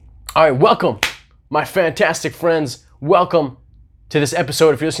All right, welcome, my fantastic friends. Welcome to this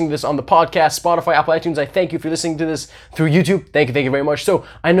episode. If you're listening to this on the podcast, Spotify, Apple, iTunes, I thank you for listening to this through YouTube. Thank you very much. So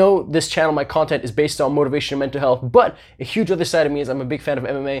I know this channel, my content is based on motivation and mental health, but a huge other side of me is I'm a big fan of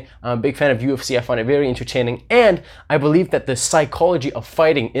MMA. I'm a big fan of UFC. I find it very entertaining, and I believe that the psychology of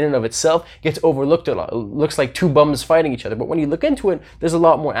fighting in and of itself gets overlooked a lot. It looks like two bums fighting each other, but when you look into it, there's a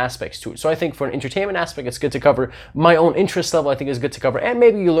lot more aspects to it. So I think for an entertainment aspect, it's good to cover. My own interest level, I think, is good to cover, and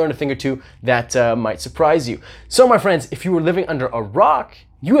maybe you learn a thing or two that might surprise you. So my friends, if you were living under a rock,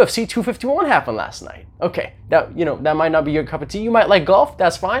 UFC 251 happened last night. Okay, that might not be your cup of tea. You might like golf,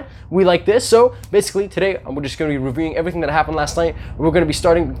 that's fine. We like this. So basically today, we're just going to be reviewing everything that happened last night. We're going to be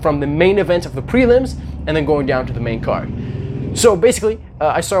starting from the main event of the prelims and then going down to the main card. So basically,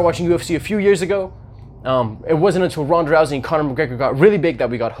 I started watching UFC a few years ago. It wasn't until Ronda Rousey and Conor McGregor got really big that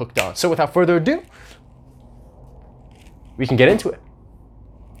we got hooked on. So without further ado, we can get into it.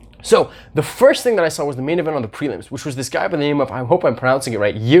 So the first thing that I saw was the main event on the prelims, which was this guy by the name of, I hope I'm pronouncing it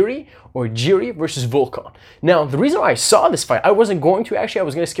right, Jiri versus Volkan. Now, the reason why I saw this fight, I wasn't going to actually, I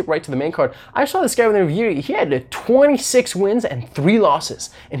was going to skip right to the main card. I saw this guy by the name of Jiri. He had 26 wins and 3 losses,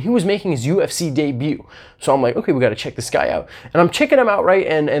 and he was making his UFC debut. So I'm like, okay, we got to check this guy out. And I'm checking him out, right?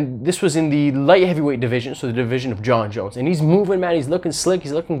 And this was in the light heavyweight division, so the division of Jon Jones. And he's moving, man. He's looking slick.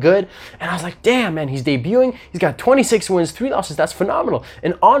 He's looking good. And I was like, damn, man, he's debuting. He's got 26 wins, 3 losses. That's phenomenal.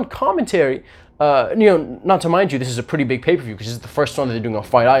 And on commentary, not to mind you, this is a pretty big pay-per-view because this is the first one that they're doing on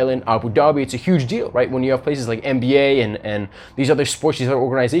Fight Island, Abu Dhabi. It's a huge deal, right? When you have places like NBA and these other sports, these other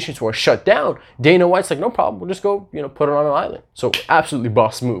organizations who are shut down, Dana White's like, no problem, we'll just go, put it on an island. So absolutely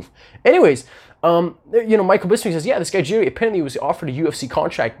boss move. Anyways, Michael Bisping says, yeah, this guy Jiri apparently was offered a UFC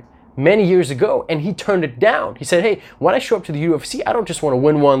contract many years ago, and he turned it down. He said, hey, when I show up to the UFC, I don't just want to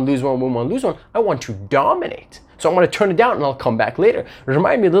win one, lose one, win one, lose one. I want to dominate. So I'm going to turn it down and I'll come back later. It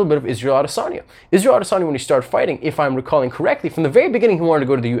reminded me a little bit of Israel Adesanya. Israel Adesanya, when he started fighting, if I'm recalling correctly, from the very beginning, he wanted to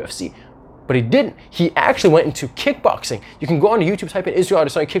go to the UFC. But he didn't. He actually went into kickboxing. You can go on YouTube, type in Israel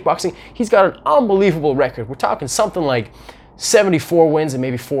Adesanya kickboxing. He's got an unbelievable record. We're talking something like 74 wins and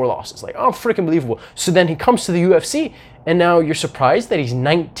maybe 4 losses. Like, freaking believable. So then he comes to the UFC, and now you're surprised that he's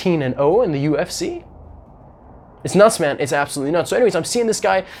 19-0 in the UFC? It's nuts, man. It's absolutely nuts. So anyways, I'm seeing this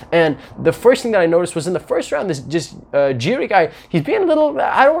guy, and the first thing that I noticed was in the first round, this Jiri guy, he's being a little,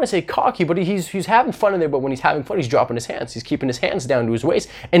 I don't want to say cocky, but he's having fun in there, but when he's having fun, he's dropping his hands. He's keeping his hands down to his waist,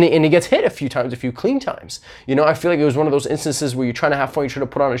 and he gets hit a few times, a few clean times. I feel like it was one of those instances where you're trying to have fun, you're trying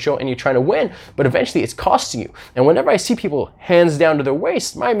to put on a show, and you're trying to win, but eventually it's costing you. And whenever I see people hands down to their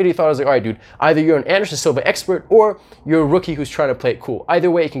waist, my immediate thought is like, all right, dude, either you're an Anderson Silva expert or you're a rookie who's trying to play it cool.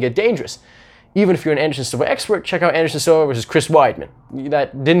 Either way, it can get dangerous. Even if you're an Anderson Silva expert, check out Anderson Silva versus Chris Weidman.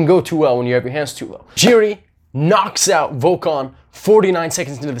 That didn't go too well when you have your hands too low. Jiri knocks out Volkan 49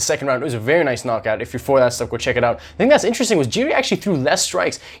 seconds into the second round. It was a very nice knockout. If you're for that stuff, go check it out. The thing that's interesting was Jiri actually threw less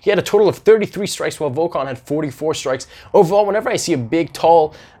strikes. He had a total of 33 strikes while Volkan had 44 strikes. Overall, whenever I see a big,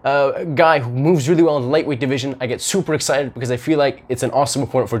 tall guy who moves really well in the lightweight division, I get super excited because I feel like it's an awesome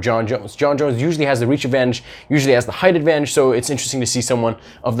opponent for Jon Jones. Jon Jones usually has the reach advantage, usually has the height advantage, so it's interesting to see someone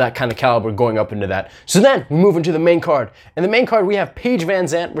of that kind of caliber going up into that. So then we move into the main card. And the main card, we have Paige Van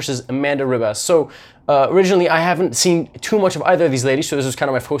Zandt versus Amanda Ribas. So originally, I haven't seen too much of either of these ladies, so this was kind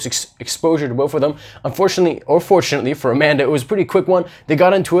of my first exposure to both of them. Unfortunately, or fortunately for Amanda, it was a pretty quick one. They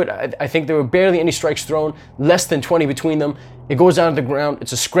got into it. I think there were barely any strikes thrown, less than 20 between them. It goes down to the ground.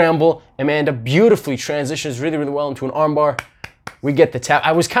 It's a scramble. Amanda beautifully transitions really, really well into an armbar. We get the tap.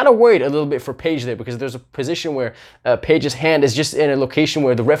 I was kind of worried a little bit for Paige there because there's a position where Paige's hand is just in a location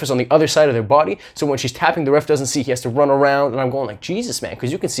where the ref is on the other side of their body. So when she's tapping, the ref doesn't see. He has to run around. And I'm going like, Jesus, man,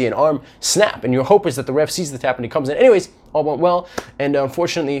 because you can see an arm snap. And your hope is that the ref sees the tap and he comes in. Anyways, all went well. And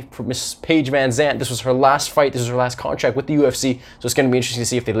unfortunately for Miss Paige Van Zandt, this was her last fight. This was her last contract with the UFC. So it's going to be interesting to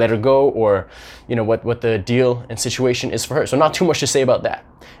see if they let her go or, what the deal and situation is for her. So not too much to say about that.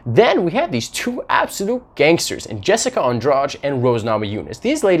 Then we had these two absolute gangsters in Jessica Andrade and Rose Namajunas.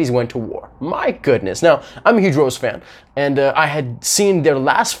 These ladies went to war. My goodness. Now, I'm a huge Rose fan, and I had seen their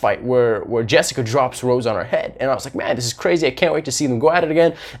last fight where Jessica drops Rose on her head, and I was like, man, this is crazy. I can't wait to see them go at it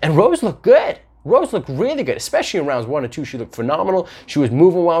again. And Rose looked good. Rose looked really good, especially in rounds 1 and 2. She looked phenomenal. She was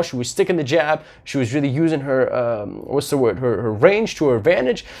moving well. She was sticking the jab. She was really using her, her range to her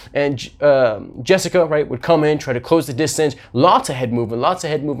advantage. And Jessica, right, would come in, try to close the distance. Lots of head movement, lots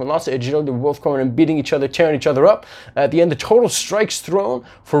of agility. They were both coming and beating each other, tearing each other up. At the end, the total strikes thrown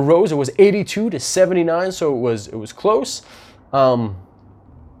for Rose, it was 82 to 79, so it was close.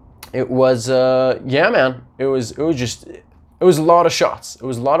 It was a lot of shots. It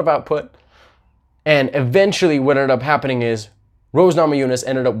was a lot of output. And eventually what ended up happening is Rose Namajunas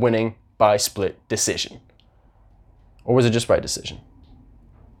ended up winning by split decision. Or was it just by decision?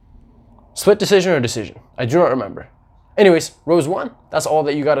 Split decision or decision? I do not remember. Anyways, Rose won. That's all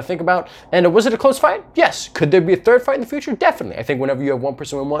that you got to think about. And was it a close fight? Yes. Could there be a third fight in the future? Definitely. I think whenever you have one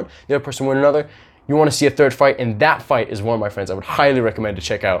person win one, the other person win another, you want to see a third fight. And that fight is one, my friends, I would highly recommend to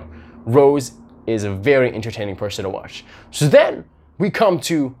check out. Rose is a very entertaining person to watch. So then we come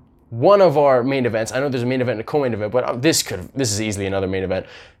to one of our main events. I know there's a main event and a co-main event, but this is easily another main event.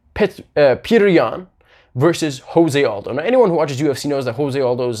 Peter Yan versus Jose Aldo. Now, anyone who watches UFC knows that Jose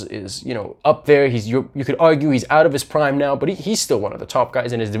Aldo is up there. You could argue he's out of his prime now, but he's still one of the top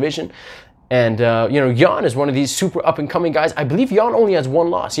guys in his division. And, Yan is one of these super up-and-coming guys. I believe Yan only has one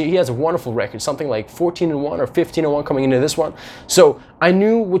loss. He has a wonderful record, something like 14-1 or 15-1 coming into this one. So I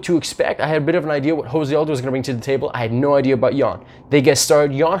knew what to expect. I had a bit of an idea what Jose Aldo was going to bring to the table. I had no idea about Yan. They get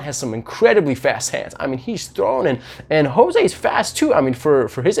started. Yan has some incredibly fast hands. I mean, he's throwing, and Jose is fast too. I mean, for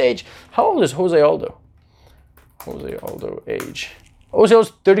his age. How old is Jose Aldo? Jose Aldo age. Jose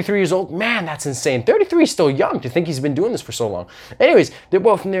Aldo's 33 years old. Man, that's insane. 33 is still young to think he's been doing this for so long. Anyways, they're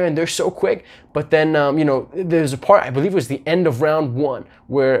both in there and they're so quick. But then, there's a part, I believe it was the end of round one,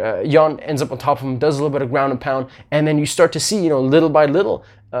 where Yan ends up on top of him, does a little bit of ground and pound. And then you start to see, little by little,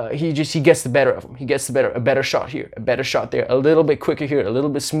 he gets the better of him. He gets a better shot here, a better shot there, a little bit quicker here, a little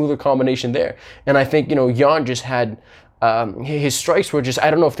bit smoother combination there. And I think, Yan just had... his strikes were just,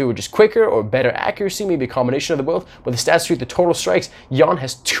 I don't know if they were just quicker or better accuracy, maybe a combination of the both, but the stat streak, the total strikes, Yan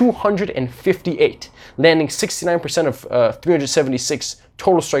has 258, landing 69% of 376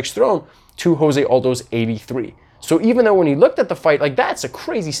 total strikes thrown to Jose Aldo's 83. So even though when he looked at the fight, like that's a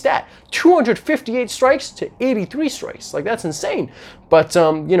crazy stat, 258 strikes to 83 strikes, like that's insane. But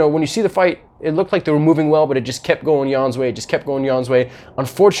when you see the fight, it looked like they were moving well, but it just kept going Yan's way. It just kept going Yan's way.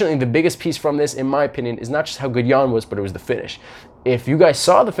 Unfortunately, the biggest piece from this, in my opinion, is not just how good Yan was, but it was the finish. If you guys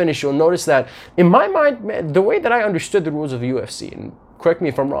saw the finish, you'll notice that, in my mind, man, the way that I understood the rules of the UFC, and correct me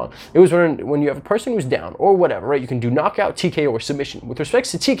if I'm wrong, it was when you have a person who's down or whatever, right? You can do knockout, TKO, or submission. With respect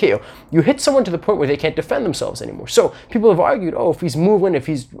to TKO, you hit someone to the point where they can't defend themselves anymore. So people have argued, if he's moving, if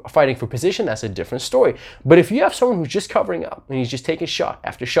he's fighting for position, that's a different story. But if you have someone who's just covering up and he's just taking shot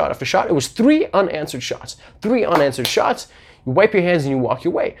after shot after shot, it was 3 unanswered shots. 3 unanswered shots. You wipe your hands and you walk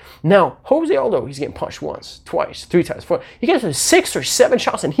your way. Now, Jose Aldo, he's getting punched once, twice, 3 times, 4. He gets 6 or 7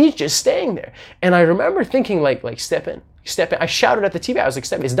 shots and he's just staying there. And I remember thinking like step in. Step in. I shouted at the TV. I was like,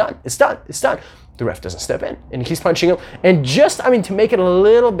 step in. It's done. It's done. It's done. The ref doesn't step in. And he's punching him. And to make it a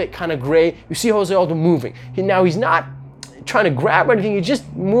little bit kind of gray, you see Jose Aldo moving. He's not trying to grab or anything. He's just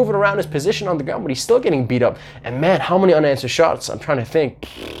moving around his position on the ground, but he's still getting beat up. And man, how many unanswered shots? I'm trying to think.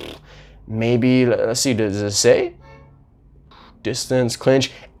 Maybe, let's see, does it say? Distance,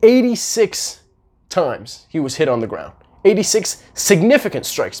 clinch. 86 times he was hit on the ground. 86 significant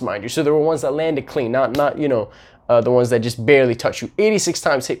strikes, mind you. So there were ones that landed clean, not the ones that just barely touch you. 86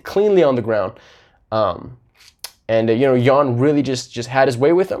 times hit cleanly on the ground. Yan really just had his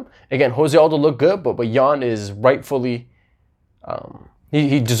way with him. Again, Jose Aldo looked good, but Yan is rightfully,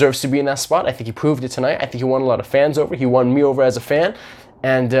 he deserves to be in that spot. I think he proved it tonight. I think he won a lot of fans over. He won me over as a fan.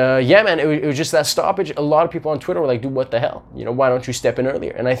 And it was just that stoppage. A lot of people on Twitter were like, dude, what the hell? Why don't you step in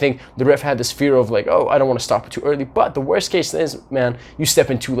earlier? And I think the ref had this fear of like, I don't want to stop it too early. But the worst case is, man, you step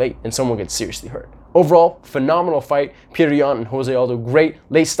in too late and someone gets seriously hurt. Overall, phenomenal fight. Peter Yan and Jose Aldo, great.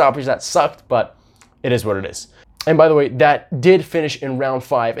 Late stoppage that sucked, but it is what it is. And by the way, that did finish in round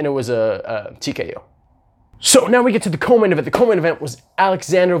 5, and it was a TKO. So now we get to the co-main event. The co-main event was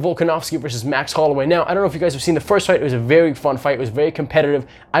Alexander Volkanovski versus Max Holloway. Now, I don't know if you guys have seen the first fight. It was a very fun fight. It was very competitive.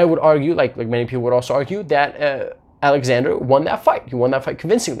 I would argue, like many people would also argue, that Alexander won that fight. He won that fight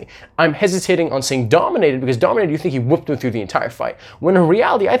convincingly. I'm hesitating on saying dominated because dominated, you think he whooped him through the entire fight. When in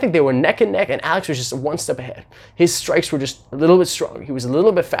reality, I think they were neck and neck and Alex was just one step ahead. His strikes were just a little bit stronger. He was a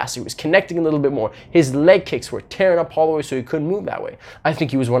little bit faster. He was connecting a little bit more. His leg kicks were tearing up Holloway so he couldn't move that way. I think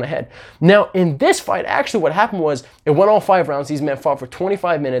he was one ahead. Now, in this fight, actually what happened was it went all 5 rounds. These men fought for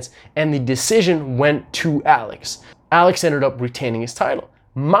 25 minutes and the decision went to Alex. Alex ended up retaining his title.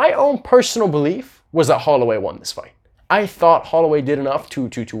 My own personal belief was that Holloway won this fight. I thought Holloway did enough to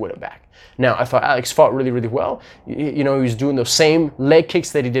win it back. Now, I thought Alex fought really, really well. He was doing those same leg kicks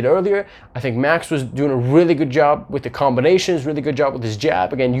that he did earlier. I think Max was doing a really good job with the combinations, really good job with his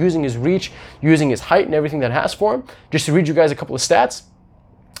jab. Again, using his reach, using his height and everything that it has for him. Just to read you guys a couple of stats.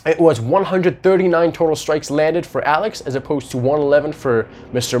 It was 139 total strikes landed for Alex as opposed to 111 for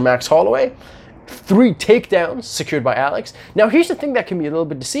Mr. Max Holloway. 3 takedowns secured by Alex. Now, here's the thing that can be a little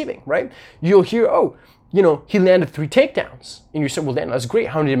bit deceiving, right? You'll hear, he landed 3 takedowns. And you say, well, Dan, that's great.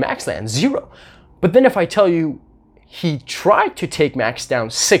 How many did Max land? 0. But then if I tell you he tried to take Max down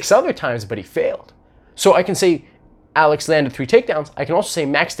 6 other times, but he failed. So I can say Alex landed 3 takedowns. I can also say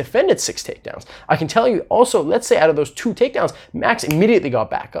Max defended 6 takedowns. I can tell you also, let's say out of those 2 takedowns, Max immediately got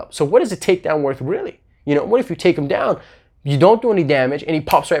back up. So what is a takedown worth really? You know, what if you take him down, you don't do any damage, and he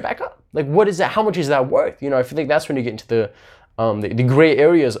pops right back up? Like, what is that? How much is that worth? You know, I feel like that's when you get into the gray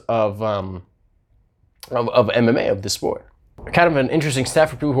areas of MMA, of the sport. Kind of an interesting stat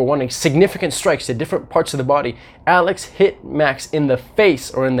for people who are wanting significant strikes to different parts of the body. Alex hit Max in the face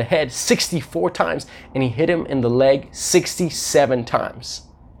or in the head 64 times, and he hit him in the leg 67 times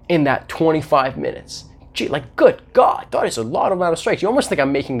in that 25 minutes. Gee, like, good God, that is a lot amount of strikes. You almost think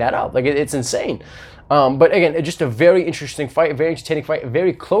I'm making that up. Like, it's insane. But again, just a very interesting fight, a very entertaining fight, a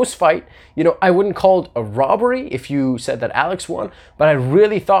very close fight. You know, I wouldn't call it a robbery if you said that Alex won, but I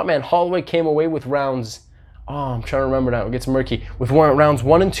really thought, man, Holloway came away with rounds, I'm trying to remember now, it gets murky, with rounds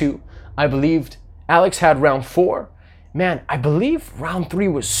 1 and 2. I believed Alex had round 4. Man, I believe round 3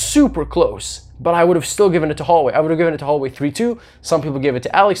 was super close, but I would have still given it to Holloway. I would have given it to Holloway 3-2. Some people gave it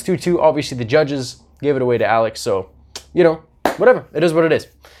to Alex 3-2. Obviously, the judges gave it away to Alex, so, you know, whatever. It is what it is.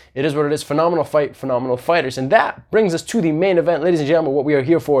 It is what it is. Phenomenal fight, phenomenal fighters. And that brings us to the main event, ladies and gentlemen, what we are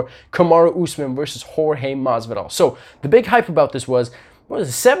here for, Kamaru Usman versus Jorge Masvidal. So the big hype about this was, what was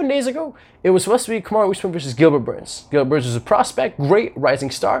it, 7 days ago? It was supposed to be Kamaru Usman versus Gilbert Burns. Gilbert Burns was a prospect, great rising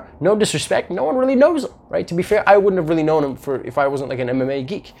star, no disrespect, no one really knows him, right? To be fair, I wouldn't have really known him if I wasn't like an MMA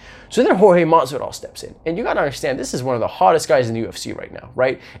geek. So then Jorge Masvidal steps in. And you gotta understand, this is one of the hottest guys in the UFC right now,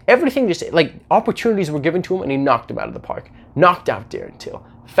 right? Everything just, like, opportunities were given to him and he knocked them out of the park. Knocked out Darren Till.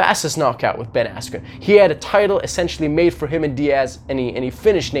 Fastest knockout with Ben Askren. He had a title essentially made for him and Diaz, and he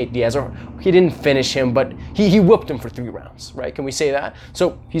finished Nate Diaz, or he didn't finish him, but he whooped him for 3 rounds, right? Can we say that?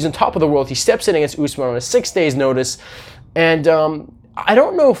 So he's on top of the world. He steps in against Usman on a 6 days notice, and I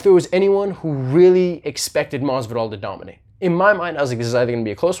don't know if there was anyone who really expected Masvidal to dominate. In my mind, I was like, this is either going to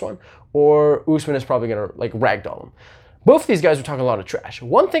be a close one, or Usman is probably going to like ragdoll him. Both of these guys were talking a lot of trash.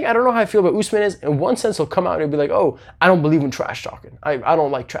 One thing I don't know how I feel about Usman is, in one sense, he'll come out and he'll be like, oh, I don't believe in trash talking. I don't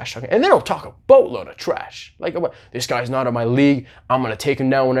like trash talking. And then he'll talk a boatload of trash. Like, this guy's not in my league. I'm going to take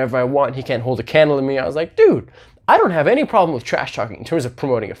him down whenever I want. He can't hold a candle to me. I was like, dude, I don't have any problem with trash talking in terms of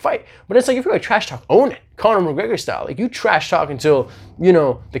promoting a fight. But it's like, if you're going to trash talk, own it. Conor McGregor style. Like, you trash talk until, you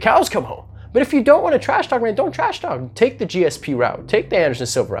know, the cows come home. But if you don't want to trash talk, man, don't trash talk. Take the GSP route. Take the Anderson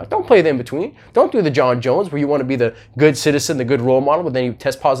Silva route. Don't play the in-between. Don't do the John Jones where you want to be the good citizen, the good role model, but then you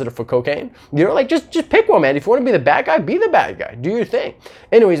test positive for cocaine. You know, like, just pick one, man. If you want to be the bad guy, be the bad guy. Do your thing.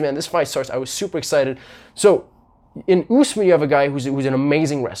 Anyways, man, this fight starts. I was super excited. So in Usman, you have a guy who's an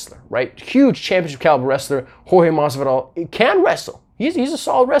amazing wrestler, right? Huge championship caliber wrestler. Jorge Masvidal can wrestle. He's a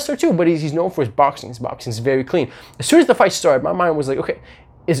solid wrestler too, but he's known for his boxing. His boxing is very clean. As soon as the fight started, my mind was like, okay,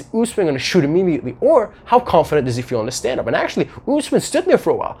 is Usman going to shoot immediately? Or how confident does he feel in the stand-up? And actually, Usman stood there for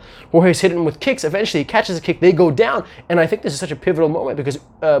a while. Jorge's hitting him with kicks. Eventually, he catches a kick. They go down. And I think this is such a pivotal moment because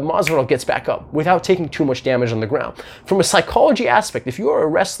Masvidal gets back up without taking too much damage on the ground. From a psychology aspect, if you are a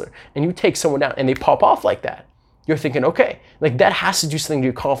wrestler and you take someone down and they pop off like that, you're thinking, okay, like that has to do something to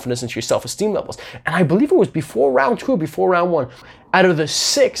your confidence and to your self-esteem levels. And I believe it was before round 2 or before round 1. Out of the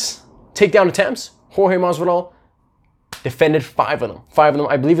 6 takedown attempts, Jorge Masvidal defended 5 of them. 5 of them,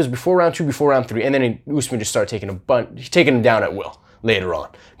 I believe, it was before round 2, before round 3, and then Usman just started taking him down at will later on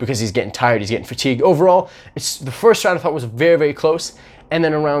because he's getting tired, he's getting fatigued. Overall, the first round I thought was very, very close, and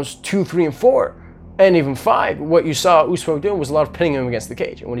then in rounds 2, 3, and 4, and even 5, what you saw Usman doing was a lot of pinning him against the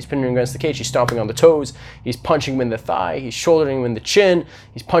cage. And when he's pinning him against the cage, he's stomping on the toes, he's punching him in the thigh, he's shouldering him in the chin,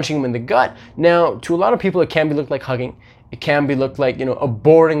 he's punching him in the gut. Now, to a lot of people, it can be looked like hugging. It can be looked like, you know, a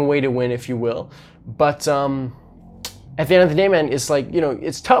boring way to win, if you will. But at the end of the day, man, it's like, you know,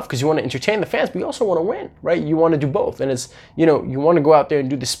 it's tough because you want to entertain the fans, but you also want to win, right? You want to do both. And it's, you know, you want to go out there and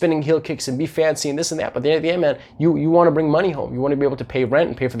do the spinning heel kicks and be fancy and this and that. But at the end of the day, man, you want to bring money home. You want to be able to pay rent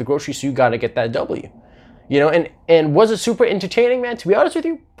and pay for the groceries, so you got to get that W. You know, and was it super entertaining, man? To be honest with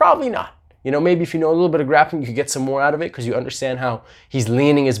you, probably not. You know, maybe if you know a little bit of grappling, you could get some more out of it because you understand how he's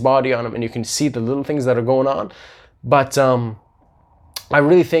leaning his body on him and you can see the little things that are going on. But I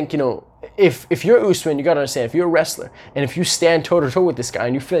really think, you know, if you're Usman, you gotta understand, if you're a wrestler and if you stand toe-to-toe with this guy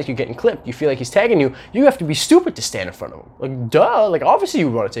and you feel like you're getting clipped, you feel like he's tagging you, you have to be stupid to stand in front of him. Like, duh, like obviously you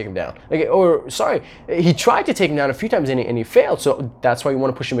would want to take him down. Like, or sorry, he tried to take him down a few times and he failed, so that's why you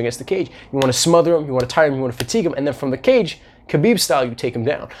want to push him against the cage. You want to smother him, you want to tire him, you want to fatigue him, and then from the cage, Khabib style, you take him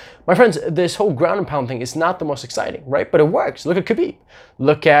down. My friends, this whole ground and pound thing is not the most exciting, right? But it works. Look at Khabib.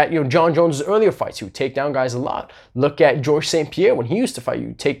 Look at, John Jones' earlier fights. He would take down guys a lot. Look at Georges St. Pierre when he used to fight.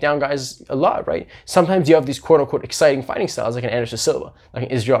 You take down guys a lot, right? Sometimes you have these quote unquote exciting fighting styles like an Anderson Silva, like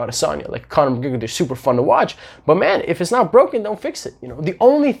an Israel Adesanya, like Conor McGregor. They're super fun to watch. But man, if it's not broken, don't fix it. The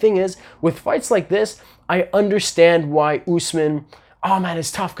only thing is with fights like this, I understand why Usman. Oh man,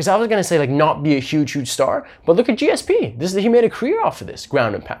 it's tough because I was gonna say like not be a huge star, but look at GSP. He made a career off of this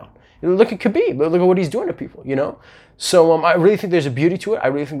ground and pound. Look at Khabib. Look at what he's doing to people. So I really think there's a beauty to it. I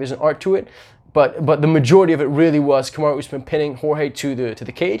really think there's an art to it. But the majority of it really was Kamaru Usman pinning Jorge to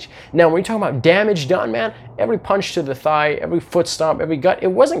the cage. Now, when you're talking about damage done, man, every punch to the thigh, every foot stomp, every gut, it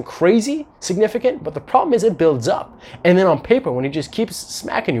wasn't crazy significant, but the problem is it builds up. And then on paper, when he just keeps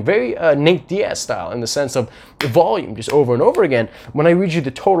smacking you, very Nate Diaz style in the sense of the volume, just over and over again. When I read you the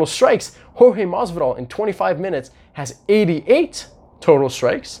total strikes, Jorge Masvidal in 25 minutes has 88 total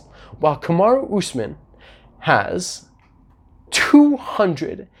strikes, while Kamaru Usman has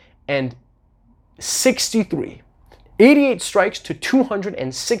 263. 88 strikes to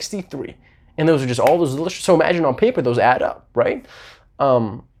 263. And those are just all those delicious. So imagine on paper, those add up, right?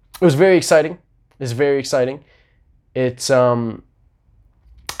 It was very exciting. It's very exciting. It's, and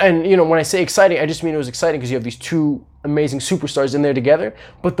when I say exciting, I just mean it was exciting because you have these two amazing superstars in there together.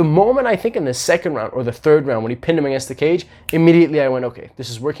 But the moment I think in the second round or the third round when he pinned him against the cage, immediately I went, okay,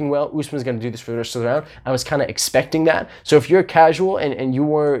 this is working well. Usman's going to do this for the rest of the round. I was kind of expecting that. So if you're casual and you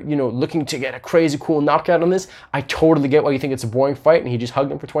were, looking to get a crazy cool knockout on this, I totally get why you think it's a boring fight and he just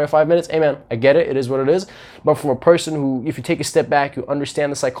hugged him for 25 minminutes. Hey man, I get it. It is what it is. But from a person who, if you take a step back, you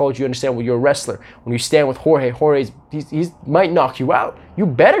understand the psychology, you understand you're a wrestler. When you stand with Jorge, he might knock you out. You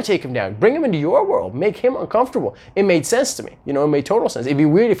better take him down. Bring him into your world. Make him uncomfortable. It made sense to me. It made total sense. It'd be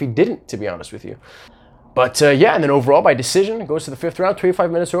weird if he didn't, to be honest with you. But yeah, and then overall by decision, it goes to the fifth round, 25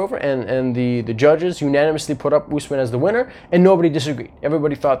 minutes are over, and the judges unanimously put up Usman as the winner, and nobody disagreed.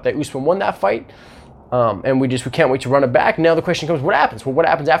 Everybody thought that Usman won that fight. And we can't wait to run it back. Now the question comes, what happens? Well, what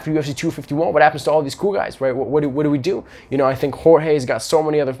happens after UFC 251? What happens to all these cool guys, right? What do we do? I think Jorge's got so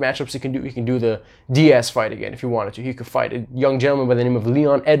many other matchups he can do. He can do the Diaz fight again if he wanted to. He could fight a young gentleman by the name of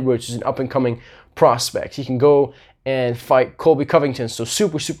Leon Edwards, who's an up-and-coming prospect. He can go and fight Colby Covington. So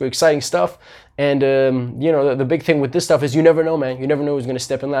super exciting stuff. And, the big thing with this stuff is you never know, man. You never know who's going to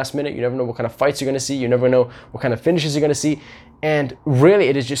step in last minute. You never know what kind of fights you're going to see. You never know what kind of finishes you're going to see. And really,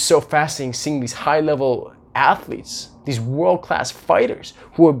 it is just so fascinating seeing these high-level athletes, these world-class fighters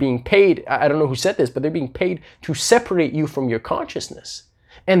who are being paid. I don't know who said this, but they're being paid to separate you from your consciousness.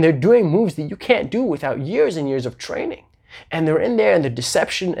 And they're doing moves that you can't do without years and years of training. And they're in there, and the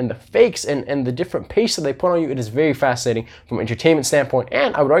deception and the fakes and the different pace that they put on you, it is very fascinating from an entertainment standpoint,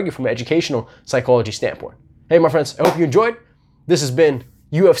 and I would argue from an educational psychology standpoint. Hey, my friends, I hope you enjoyed. This has been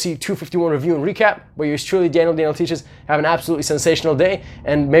UFC 251 review and recap, where yours truly, Daniel Teaches. Have an absolutely sensational day,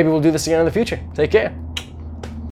 and maybe we'll do this again in the future. Take care.